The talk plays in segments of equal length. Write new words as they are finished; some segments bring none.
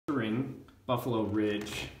Buffalo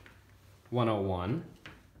Ridge 101.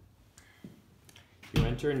 You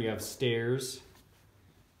enter and you have stairs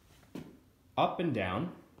up and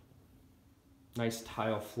down. Nice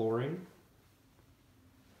tile flooring.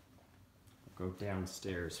 Go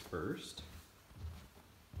downstairs first.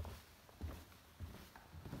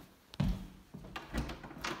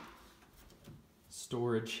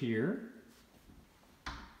 Storage here.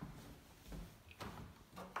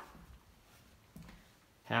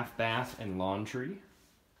 Half bath and laundry.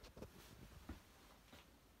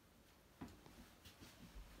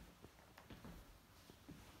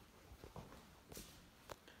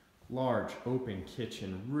 Large open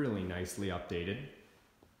kitchen, really nicely updated.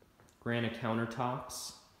 Granite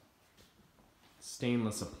countertops,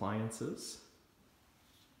 stainless appliances.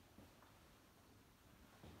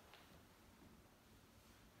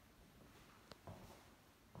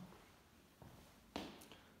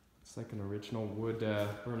 It's like an original wood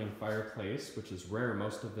burning fireplace, which is rare.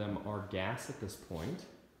 Most of them are gas at this point.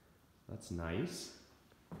 That's nice.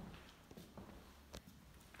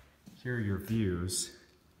 Here are your views.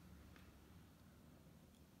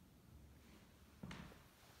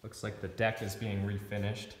 Looks like the deck is being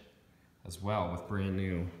refinished as well with brand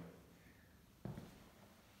new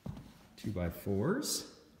 2x4s.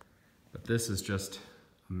 But this is just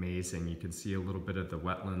amazing. You can see a little bit of the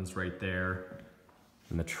wetlands right there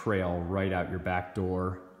and the trail right out your back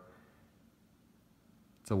door.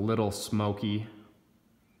 It's a little smoky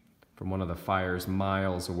from one of the fires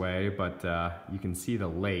miles away, but you can see the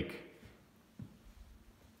lake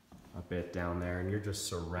a bit down there, and you're just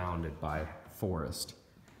surrounded by forest.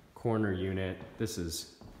 Corner unit. This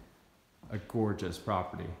is a gorgeous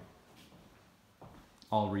property.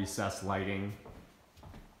 All recessed lighting.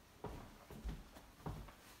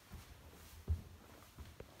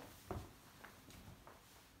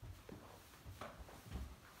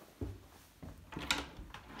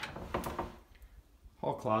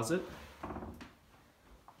 Hall closet.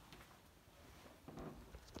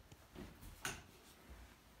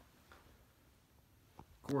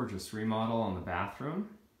 Gorgeous remodel on the bathroom.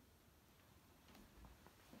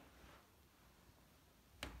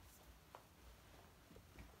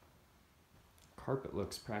 Carpet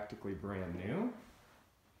looks practically brand new.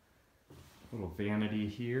 Little vanity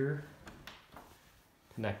here,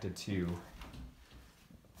 connected to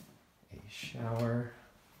a shower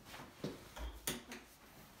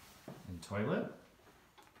and toilet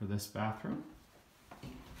for this bathroom.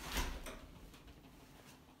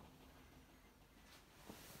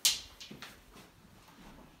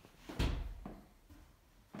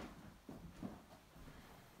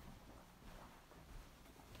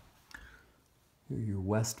 Your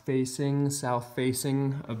west-facing,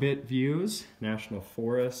 south-facing a bit views, National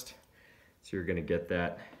Forest. So you're gonna get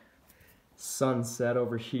that sunset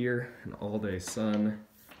over here, an all-day sun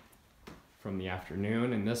from the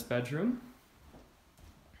afternoon in this bedroom.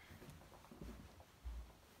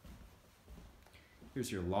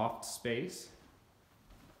 Here's your loft space.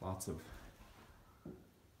 Lots of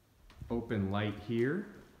open light here.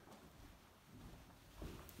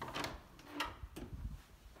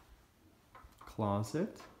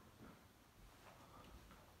 Closet.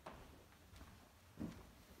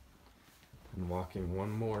 And walking one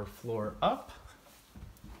more floor up.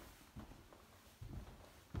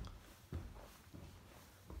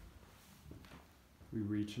 We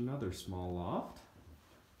reach another small loft.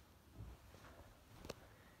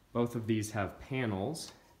 Both of these have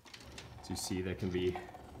panels. As you see, they can be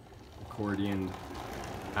accordioned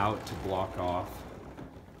out to block off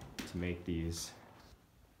to make these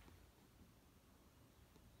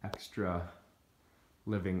extra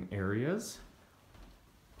living areas.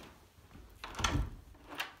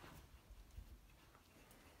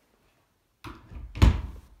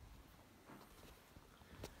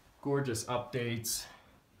 Gorgeous updates.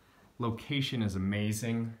 Location is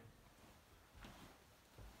amazing.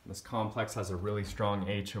 This complex has a really strong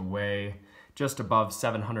HOA, just above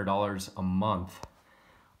 $700 a month.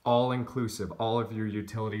 All inclusive, all of your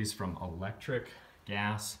utilities from electric,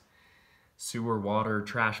 gas, sewer, water,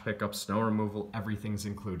 trash pickup, snow removal, everything's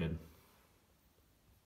included.